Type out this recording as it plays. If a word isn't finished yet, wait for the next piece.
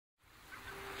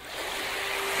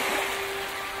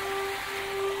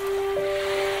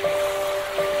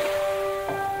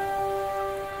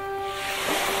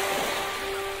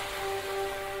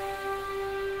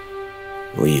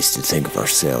used to think of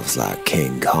ourselves like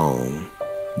King Kong,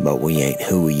 but we ain't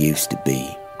who we used to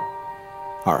be.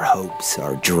 Our hopes,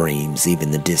 our dreams, even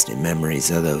the distant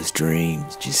memories of those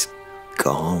dreams, just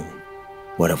gone.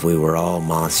 What if we were all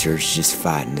monsters just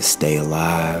fighting to stay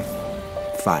alive?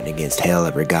 Fighting against hell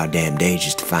every goddamn day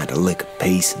just to find a lick of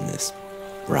peace in this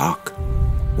rock?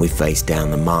 We faced down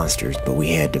the monsters, but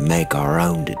we had to make our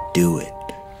own to do it.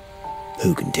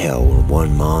 Who can tell where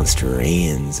one monster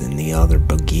ends and the other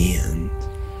begins?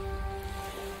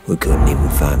 We couldn't even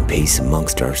find peace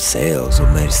amongst ourselves.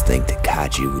 What made us think that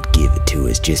kaiju would give it to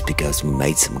us just because we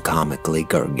made some comically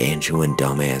gargantuan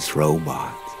dumbass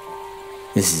robots?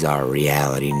 This is our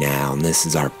reality now, and this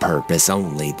is our purpose.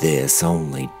 Only this,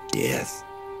 only death.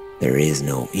 There is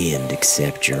no end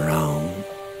except your own.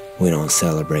 We don't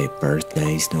celebrate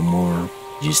birthdays no more.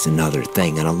 Just another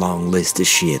thing on a long list of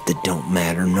shit that don't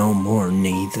matter no more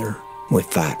neither. We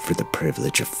fight for the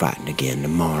privilege of fighting again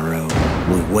tomorrow.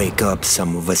 We wake up,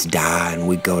 some of us die, and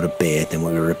we go to bed, then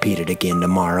we repeat it again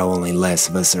tomorrow, only less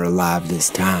of us are alive this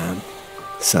time.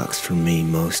 Sucks for me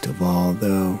most of all,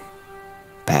 though.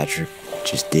 Patrick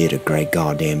just did a great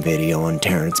goddamn video on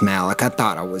Terrence Malick. I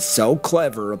thought I was so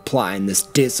clever applying this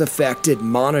disaffected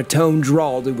monotone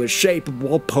drawl to a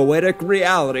shapeable poetic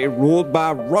reality ruled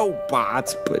by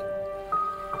robots, but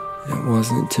it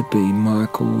wasn't to be,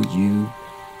 Michael, you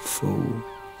fool.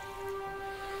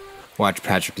 Watch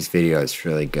Patrick's video, it's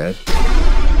really good.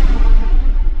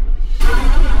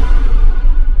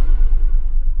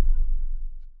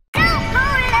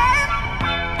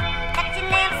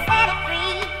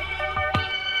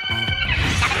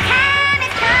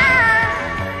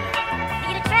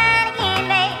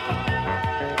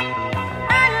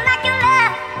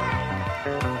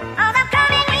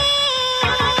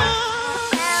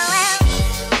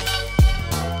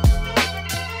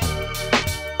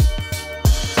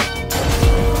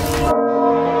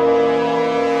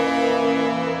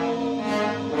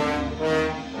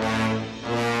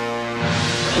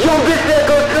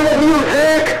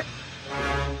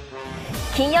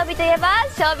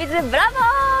 Showbiz ブラボ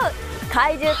ー！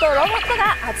怪獣とロボット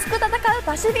が熱く戦う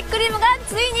パシフィックリムが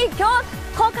ついに今日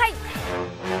公開。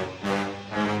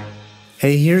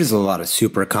 Hey, here's a lot of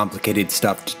super complicated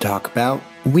stuff to talk about.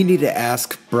 We need to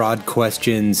ask broad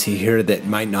questions here that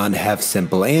might not have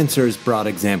simple answers, broad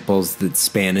examples that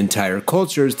span entire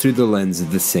cultures through the lens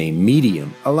of the same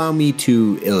medium. Allow me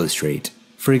to illustrate.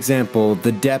 For example,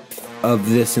 the depth of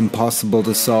this impossible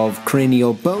to solve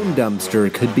cranial bone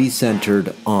dumpster could be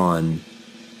centered on: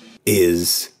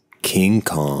 is King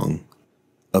Kong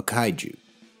a kaiju?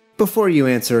 Before you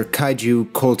answer,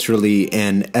 kaiju culturally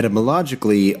and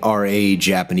etymologically are a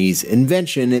Japanese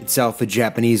invention, itself a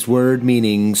Japanese word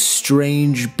meaning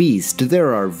strange beast.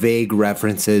 There are vague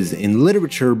references in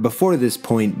literature before this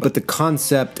point, but the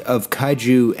concept of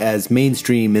kaiju as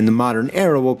mainstream in the modern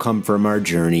era will come from our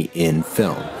journey in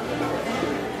film.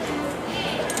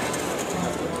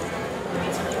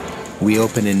 We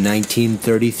open in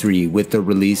 1933 with the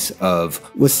release of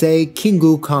Wasei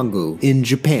Kingu Kongu in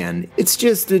Japan. It's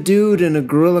just a dude in a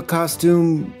gorilla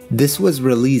costume. This was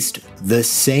released the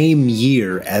same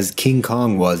year as King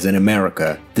Kong was in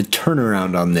America. The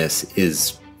turnaround on this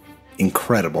is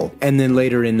incredible. And then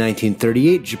later in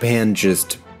 1938, Japan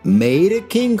just made a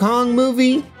King Kong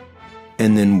movie.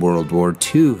 And then World War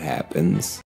II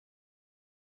happens.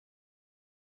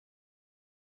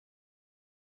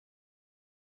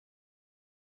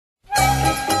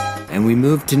 And we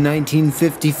move to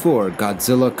 1954,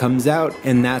 Godzilla comes out,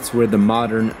 and that's where the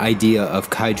modern idea of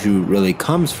kaiju really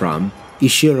comes from.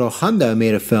 Ishiro Honda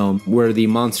made a film where the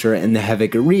monster and the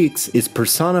havoc it wreaks is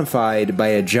personified by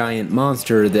a giant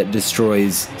monster that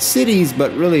destroys cities,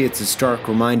 but really it's a stark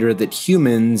reminder that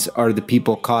humans are the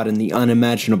people caught in the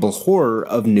unimaginable horror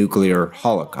of nuclear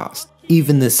holocaust.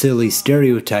 Even the silly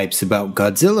stereotypes about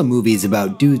Godzilla movies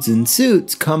about dudes in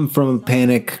suits come from a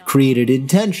panic created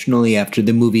intentionally after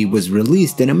the movie was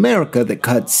released in America that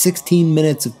cut 16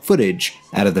 minutes of footage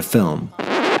out of the film.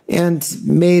 And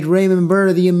made Raymond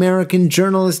Burr the American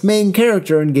journalist main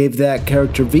character and gave that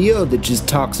character VO that just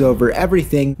talks over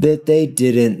everything that they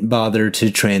didn't bother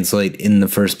to translate in the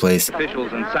first place.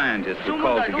 Officials and scientists were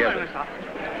called together.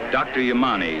 Dr.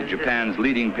 Yamane, Japan's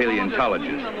leading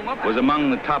paleontologist, was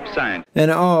among the top scientists. And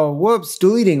oh, whoops,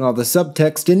 deleting all the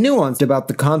subtext and nuance about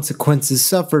the consequences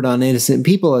suffered on innocent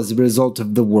people as a result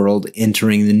of the world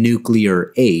entering the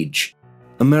nuclear age.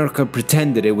 America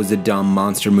pretended it was a dumb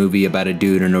monster movie about a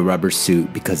dude in a rubber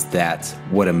suit because that's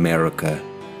what America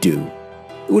do.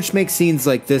 Which makes scenes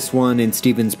like this one in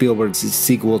Steven Spielberg's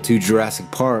sequel to Jurassic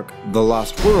Park, The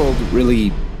Lost World,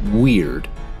 really weird.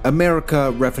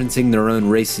 America referencing their own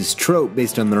racist trope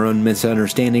based on their own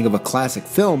misunderstanding of a classic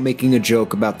film, making a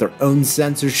joke about their own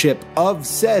censorship of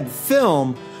said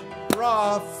film.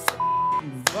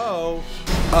 Bravo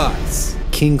us.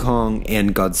 King Kong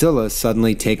and Godzilla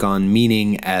suddenly take on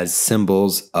meaning as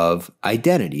symbols of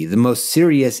identity. The most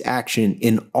serious action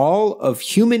in all of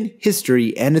human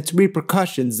history and its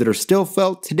repercussions that are still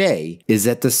felt today is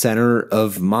at the center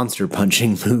of monster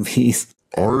punching movies.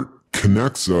 Art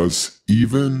connects us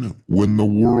even when the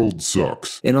world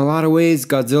sucks. In a lot of ways,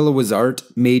 Godzilla was art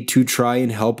made to try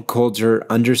and help culture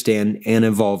understand an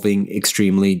evolving,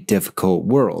 extremely difficult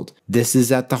world. This is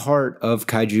at the heart of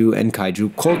kaiju and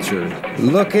kaiju culture.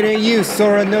 Looking at you,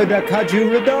 Sora no da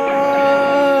Kaiju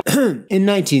Radar! In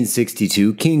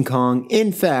 1962, King Kong,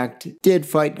 in fact, did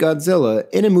fight Godzilla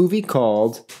in a movie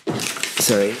called...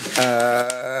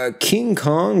 King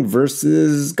Kong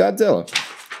versus Godzilla.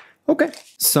 Okay.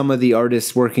 Some of the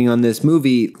artists working on this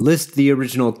movie list the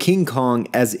original King Kong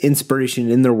as inspiration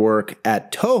in their work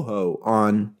at Toho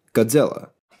on Godzilla.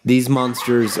 These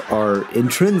monsters are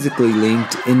intrinsically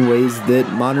linked in ways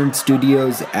that modern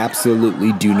studios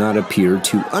absolutely do not appear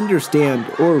to understand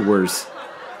or worse,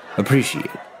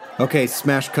 appreciate. Okay,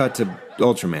 smash cut to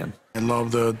Ultraman. I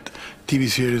love the TV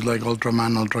series like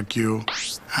Ultraman, Ultra Q,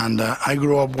 and I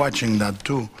grew up watching that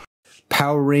too.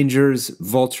 Power Rangers,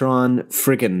 Voltron,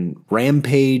 friggin'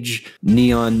 Rampage,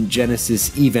 Neon Genesis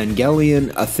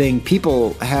Evangelion, a thing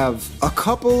people have a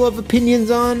couple of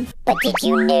opinions on. But did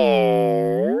you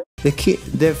know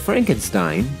that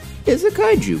Frankenstein is a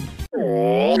kaiju?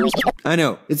 I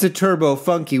know, it's a turbo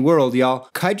funky world, y'all.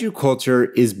 Kaiju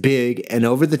culture is big and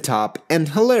over the top and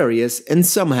hilarious and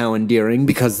somehow endearing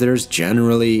because there's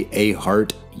generally a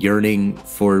heart yearning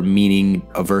for meaning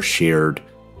of our shared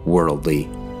worldly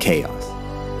chaos.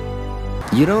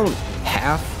 You don't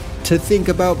have to think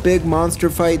about big monster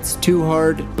fights too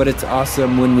hard, but it's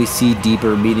awesome when we see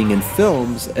deeper meaning in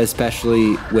films,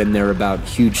 especially when they're about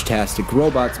huge-tastic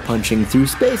robots punching through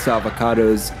space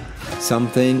avocados.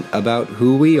 Something about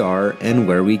who we are and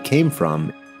where we came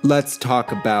from. Let's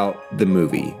talk about the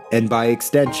movie, and by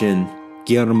extension,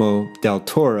 Guillermo del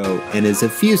Toro and his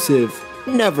effusive,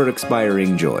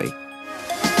 never-expiring joy.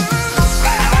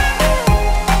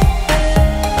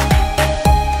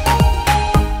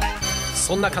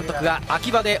 そんな監督が秋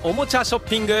葉でおもちゃショッ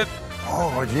ピング。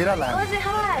 Oh, Gojira Land.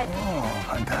 Hi.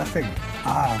 Oh, fantastic.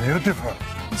 Ah, beautiful.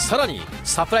 さらに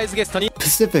サプライズゲストに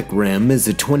Pacific Rim is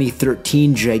a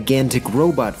 2013 gigantic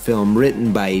robot film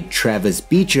written by Travis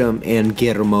Beacham and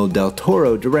Guillermo del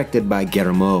Toro, directed by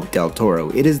Guillermo del Toro.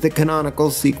 It is the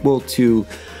canonical sequel to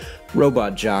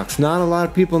Robot Jocks. Not a lot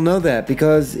of people know that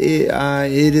because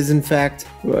it is in fact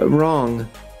wrong.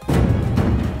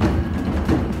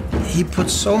 He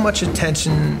puts so much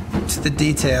attention to the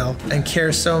detail and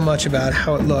cares so much about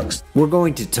how it looks. We're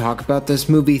going to talk about this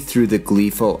movie through the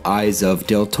gleeful eyes of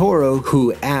Del Toro,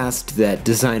 who asked that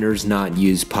designers not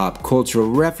use pop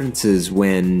cultural references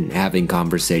when having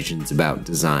conversations about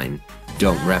design.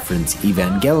 Don't reference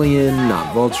Evangelion,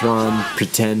 not Voltron.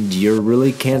 Pretend you're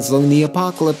really canceling the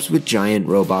apocalypse with giant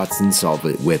robots and solve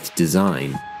it with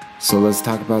design. So let's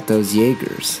talk about those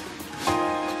Jaegers.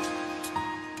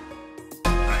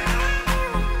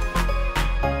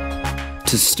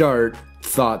 To start,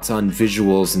 thoughts on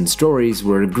visuals and stories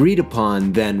were agreed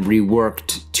upon, then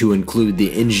reworked to include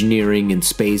the engineering and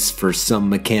space for some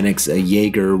mechanics a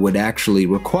Jaeger would actually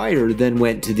require, then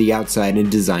went to the outside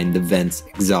and designed the vent's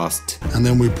exhaust. And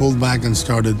then we pulled back and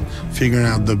started figuring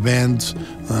out the vents,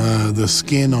 the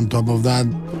skin on top of that.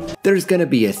 There's gonna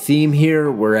be a theme here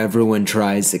where everyone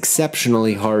tries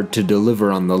exceptionally hard to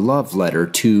deliver on the love letter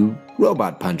to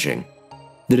robot punching.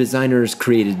 The designers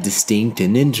created distinct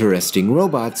and interesting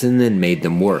robots and then made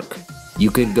them work.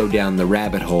 You could go down the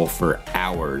rabbit hole for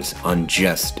hours on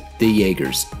just the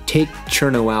Jaegers. Take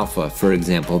Cherno Alpha, for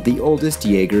example, the oldest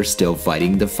Jaeger still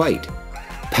fighting the fight.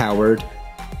 Powered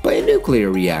by a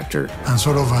nuclear reactor. And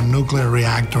sort of a nuclear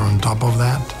reactor on top of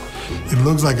that. It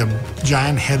looks like a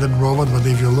giant-headed robot, but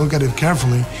if you look at it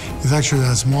carefully, it's actually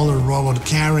a smaller robot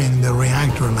carrying the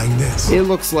reactor like this. It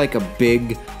looks like a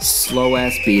big,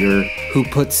 slow-ass beater who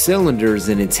puts cylinders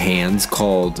in its hands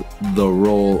called the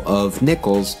roll of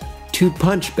nickels to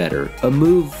punch better, a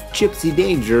move Gypsy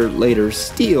Danger later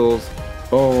steals.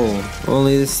 Oh,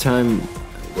 only this time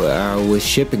with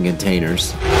shipping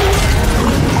containers.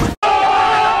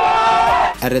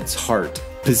 At its heart,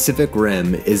 Pacific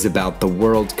Rim is about the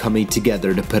world coming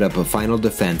together to put up a final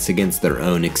defense against their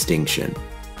own extinction.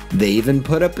 They even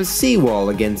put up a seawall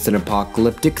against an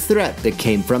apocalyptic threat that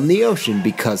came from the ocean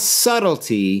because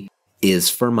subtlety is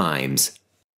for mimes.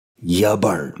 Ya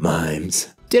burnt,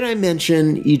 mimes. Did I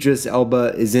mention Idris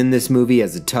Elba is in this movie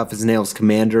as a tough-as-nails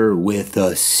commander with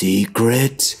a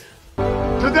secret?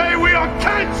 Today we are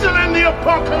canceling the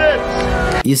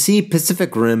apocalypse! You see,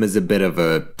 Pacific Rim is a bit of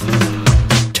a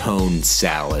tone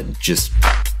salad, just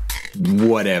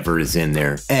whatever is in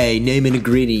there. Hey, name an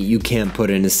ingredient you can't put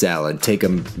in a salad. Take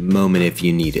a moment if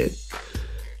you need it.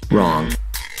 Wrong.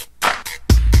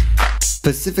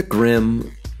 Pacific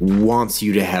Rim wants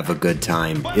you to have a good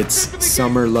time. It's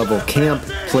summer level camp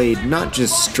played not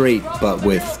just straight but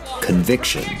with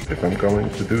conviction. If I'm going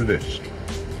to do this,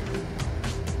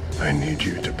 I need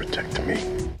you to protect me.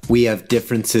 We have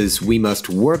differences we must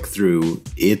work through.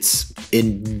 It's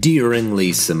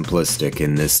endearingly simplistic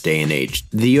in this day and age.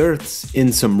 The Earth's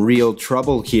in some real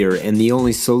trouble here, and the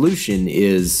only solution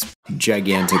is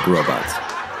gigantic robots.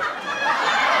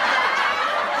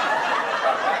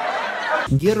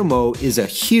 Guillermo is a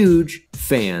huge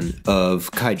fan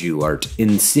of kaiju art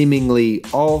in seemingly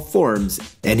all forms,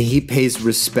 and he pays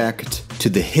respect to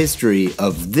the history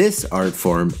of this art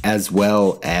form as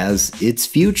well as its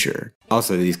future.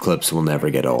 Also, these clips will never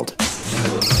get old.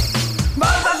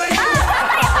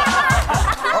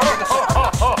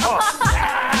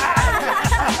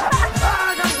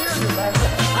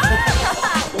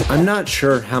 I'm not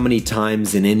sure how many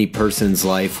times in any person's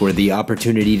life where the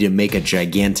opportunity to make a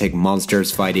gigantic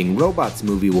monsters fighting robots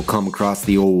movie will come across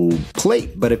the old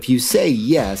plate, but if you say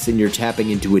yes and you're tapping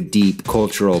into a deep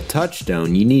cultural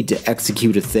touchstone, you need to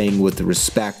execute a thing with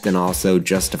respect and also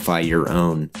justify your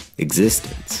own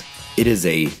existence. It is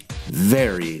a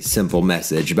very simple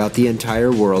message about the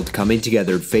entire world coming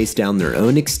together to face down their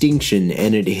own extinction,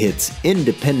 and it hits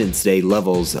Independence Day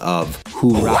levels of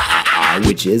hoorah,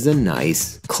 which is a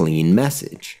nice, clean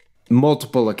message.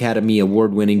 Multiple Academy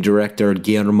Award-winning director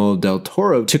Guillermo del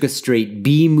Toro took a straight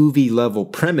B-movie level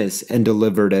premise and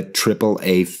delivered a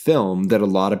AAA film that a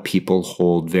lot of people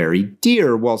hold very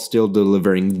dear while still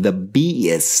delivering the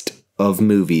B-est of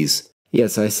movies.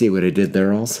 Yes, I see what I did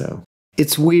there also.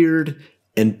 It's weird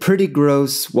and pretty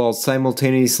gross while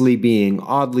simultaneously being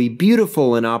oddly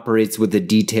beautiful, and operates with a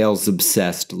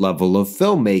details-obsessed level of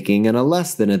filmmaking and a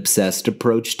less than obsessed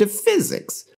approach to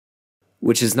physics.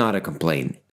 Which is not a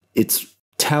complaint. It's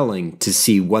telling to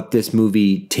see what this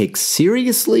movie takes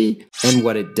seriously and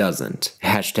what it doesn't.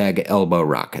 Hashtag elbow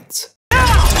rockets.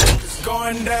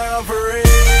 Going down for real.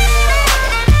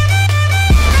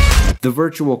 The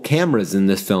virtual cameras in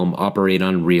this film operate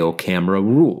on real camera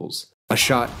rules. A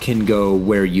shot can go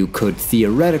where you could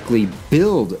theoretically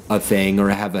build a thing or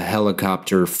have a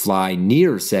helicopter fly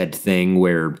near said thing,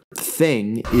 where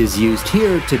thing is used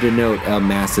here to denote a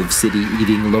massive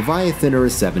city-eating leviathan or a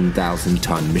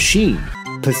 7,000-ton machine.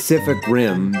 Pacific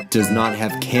Rim does not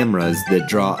have cameras that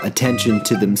draw attention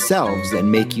to themselves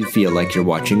and make you feel like you're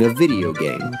watching a video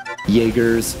game.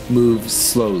 Jaegers move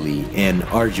slowly and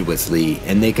arduously,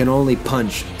 and they can only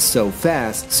punch so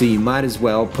fast, so you might as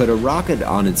well put a rocket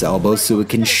on its elbow so it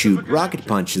can shoot rocket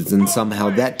punches, and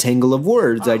somehow that tangle of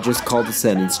words I just called a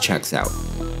sentence checks out.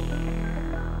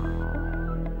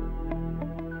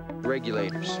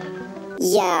 Regulators.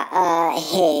 Yeah,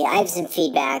 hey, I have some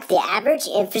feedback. The average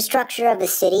infrastructure of a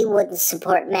city wouldn't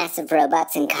support massive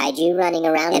robots and kaiju running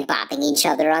around and bopping each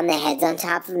other on the heads on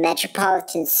top of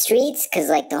metropolitan streets, because,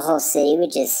 like, the whole city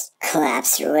would just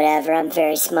collapse or whatever. I'm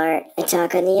very smart. I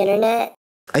talk on the internet.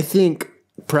 I think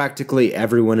practically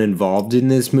everyone involved in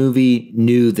this movie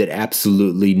knew that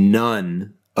absolutely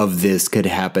none of this could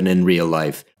happen in real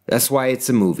life. That's why it's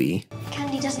a movie.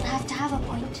 Candy doesn't have to have a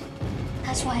point.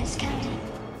 That's why it's candy.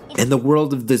 And the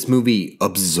world of this movie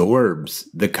absorbs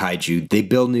the kaiju. They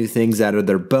build new things out of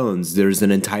their bones. There's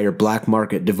an entire black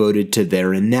market devoted to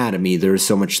their anatomy. There is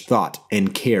so much thought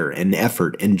and care and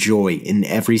effort and joy in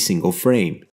every single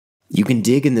frame. You can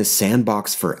dig in this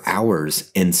sandbox for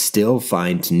hours and still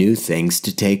find new things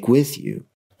to take with you.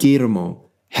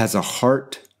 Guillermo has a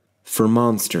heart for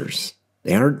monsters.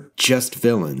 They aren't just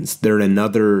villains. They're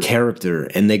another character,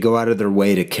 and they go out of their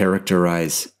way to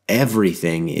characterize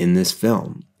everything in this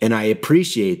film. And I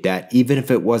appreciate that, even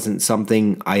if it wasn't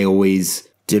something I always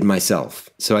did myself.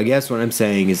 So I guess what I'm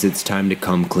saying is it's time to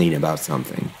come clean about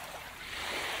something.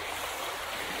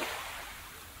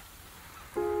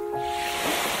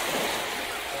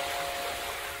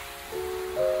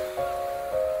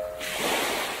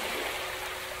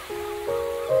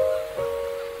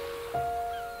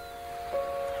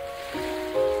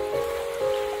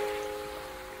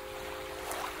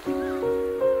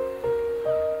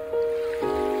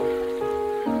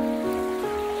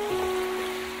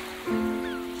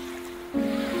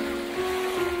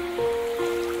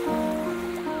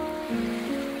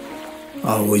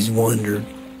 I always wondered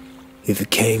If it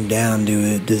came down to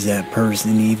it, does that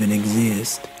person even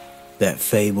exist? That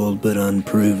fabled but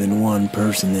unproven one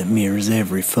person that mirrors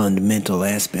every fundamental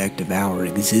aspect of our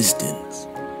existence.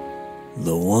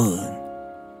 The one.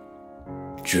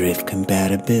 Drift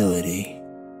compatibility.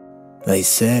 They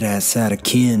said outside of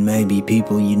kin may be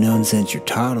people you known since your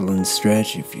toddling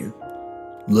stretch if you're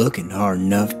looking hard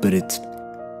enough, but it's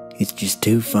just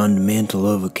too fundamental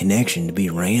of a connection to be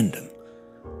random.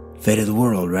 Fate of the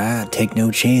world, right? Take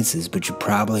no chances, but you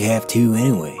probably have to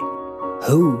anyway.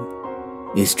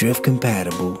 Who is drift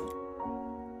compatible?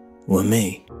 Well,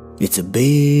 me. It's a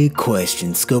big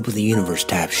question, scope of the universe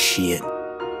type shit.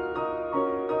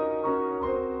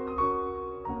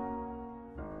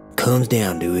 Comes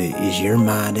down to it, is your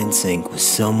mind in sync with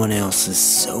someone else's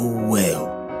so well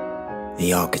that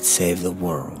y'all could save the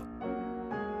world?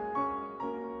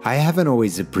 I haven't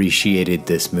always appreciated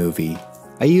this movie.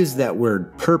 I use that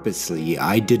word purposely.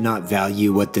 I did not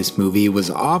value what this movie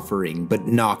was offering, but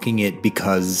knocking it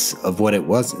because of what it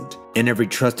wasn't. And every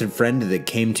trusted friend that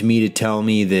came to me to tell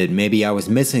me that maybe I was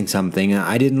missing something,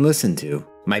 I didn't listen to.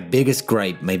 My biggest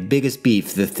gripe, my biggest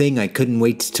beef, the thing I couldn't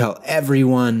wait to tell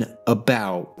everyone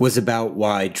about, was about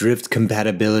why drift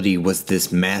compatibility was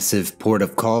this massive port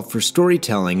of call for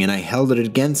storytelling, and I held it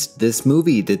against this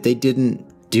movie that they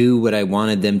didn't do what I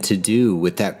wanted them to do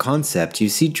with that concept. You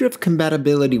see, drift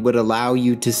compatibility would allow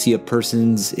you to see a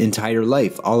person's entire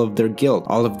life, all of their guilt,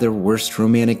 all of their worst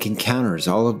romantic encounters,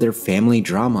 all of their family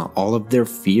drama, all of their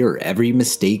fear, every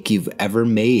mistake you've ever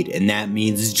made, and that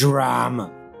means drama.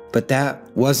 But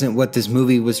that wasn't what this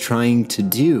movie was trying to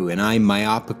do, and I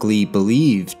myopically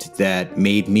believed that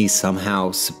made me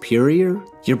somehow superior.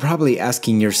 You're probably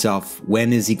asking yourself,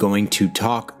 when is he going to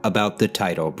talk about the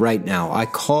title? Right now, I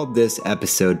called this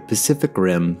episode Pacific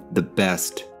Rim the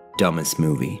best, dumbest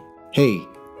movie. Hey,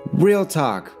 real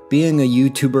talk, being a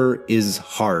YouTuber is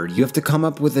hard. You have to come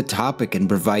up with a topic and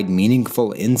provide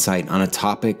meaningful insight on a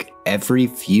topic every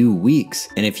few weeks.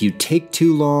 And if you take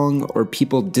too long or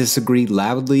people disagree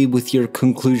loudly with your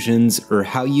conclusions or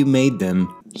how you made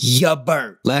them, you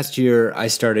burnt. Last year, I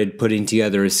started putting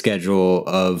together a schedule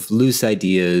of loose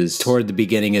ideas toward the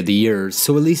beginning of the year,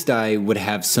 so at least I would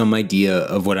have some idea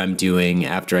of what I'm doing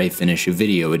after I finish a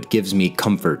video. It gives me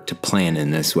comfort to plan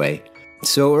in this way.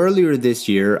 So earlier this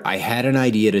year, I had an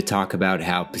idea to talk about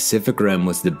how Pacific Rim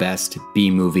was the best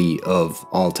B-movie of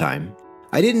all time.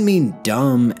 I didn't mean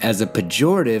dumb as a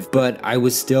pejorative, but I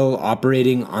was still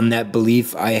operating on that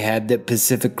belief I had that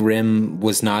Pacific Rim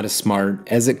was not as smart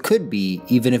as it could be,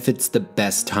 even if it's the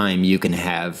best time you can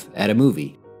have at a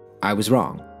movie. I was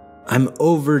wrong. I'm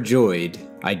overjoyed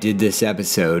I did this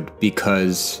episode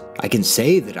because I can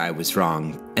say that I was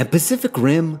wrong. And Pacific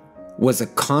Rim was a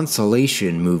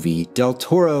consolation movie. Del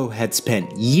Toro had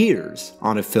spent years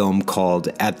on a film called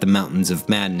At the Mountains of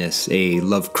Madness, a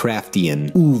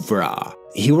Lovecraftian oeuvre.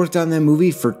 He worked on that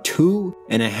movie for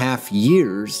 2.5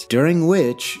 years, during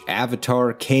which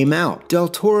Avatar came out. Del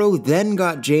Toro then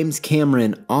got James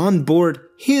Cameron on board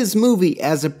his movie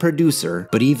as a producer,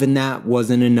 but even that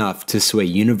wasn't enough to sway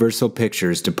Universal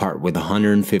Pictures to part with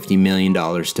 $150 million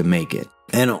to make it.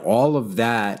 And all of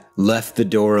that left the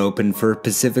door open for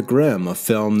Pacific Rim, a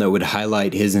film that would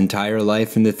highlight his entire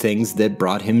life and the things that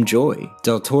brought him joy.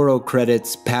 Del Toro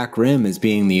credits Pac Rim as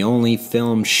being the only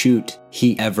film shoot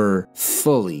he ever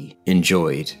fully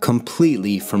enjoyed,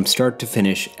 completely from start to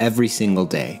finish every single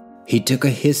day. He took a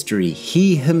history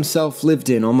he himself lived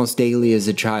in almost daily as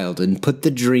a child and put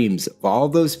the dreams of all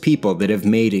those people that have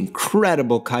made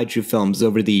incredible kaiju films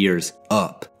over the years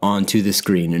up onto the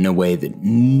screen in a way that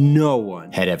no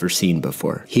one had ever seen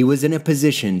before. He was in a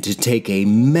position to take a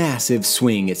massive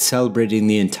swing at celebrating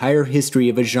the entire history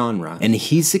of a genre, and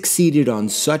he succeeded on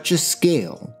such a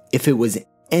scale. If it was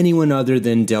anyone other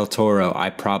than Del Toro, I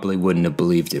probably wouldn't have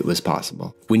believed it was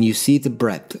possible. When you see the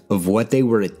breadth of what they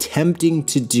were attempting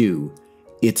to do,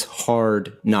 it's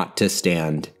hard not to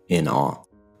stand in awe.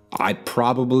 I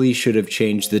probably should have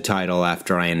changed the title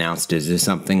after I announced it to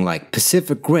something like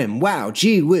Pacific Rim, wow,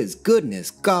 gee whiz, goodness,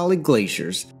 golly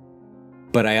glaciers.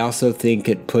 But I also think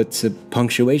it puts a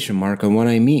punctuation mark on what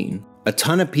I mean. A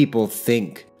ton of people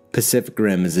think Pacific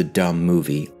Rim is a dumb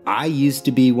movie. I used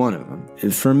to be one of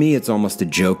them. For me, it's almost a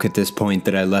joke at this point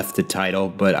that I left the title,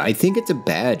 but I think it's a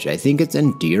badge. I think it's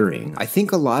endearing. I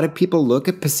think a lot of people look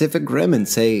at Pacific Rim and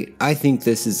say, I think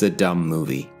this is a dumb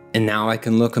movie. And now I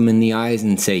can look them in the eyes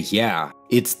and say, yeah,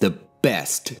 it's the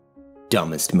best,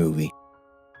 dumbest movie.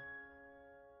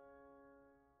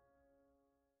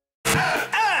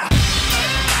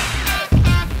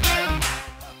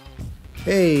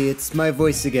 Hey, it's my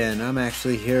voice again. I'm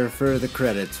actually here for the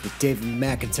credits with David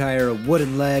McIntyre,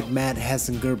 Wooden Leg, Matt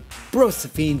Hessinger,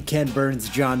 Brosephine, Ken Burns,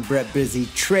 John Brett Busy,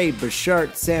 Trey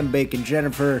Burchart, Sam Bacon,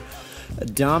 Jennifer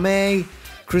Adame,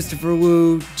 Christopher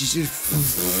Wu.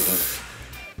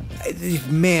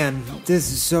 Man,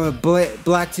 this is so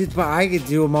Blacktooth, but I could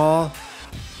do them all.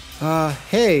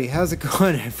 Hey, how's it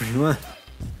going, everyone?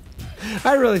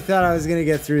 I really thought I was gonna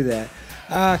get through that.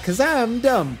 Cause I'm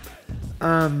dumb.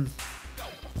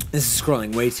 This is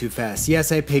scrolling way too fast.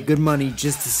 Yes, I pay good money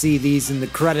just to see these in the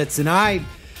credits, and I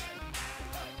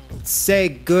say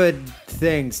good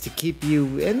things to keep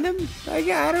you in them? I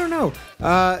don't know.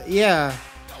 Yeah.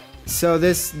 So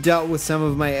this dealt with some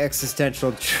of my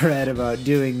existential dread about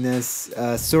doing this,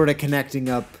 sort of connecting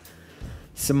up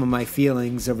some of my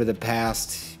feelings over the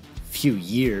past few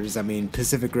years. I mean,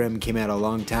 Pacific Rim came out a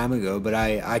long time ago, but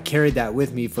I carried that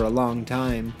with me for a long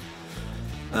time.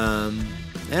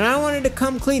 And I wanted to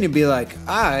come clean and be like,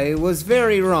 I was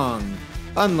very wrong.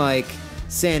 Unlike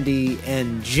Sandy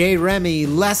and Jeremy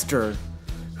Lester,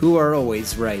 who are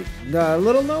always right.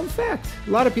 Little known fact. A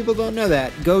lot of people don't know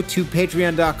that. Go to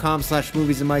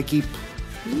patreon.com/moviesandmikey.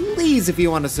 Please, if you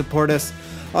want to support us.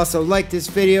 Also, like this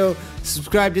video,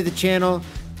 subscribe to the channel.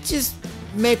 Just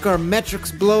make our metrics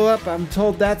blow up. I'm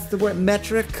told that's the word,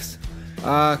 metrics.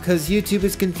 Because YouTube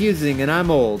is confusing and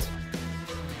I'm old.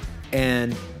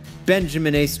 And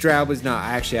Benjamin A. Straub was not.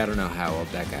 Actually, I don't know how old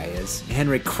that guy is.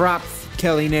 Henry Kropf,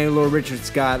 Kelly Naylor, Richard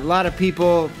Scott. A lot of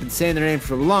people have been saying their names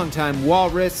for a long time.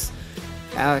 Walrus,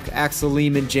 Axel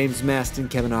Lehman, James Maston,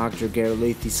 Kevin Hogger, Garrett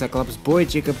Lathy, Cyclops Boy,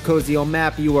 Jacob Cozy, All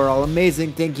Map. You are all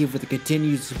amazing. Thank you for the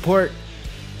continued support.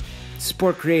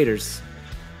 Support creators.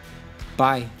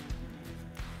 Bye.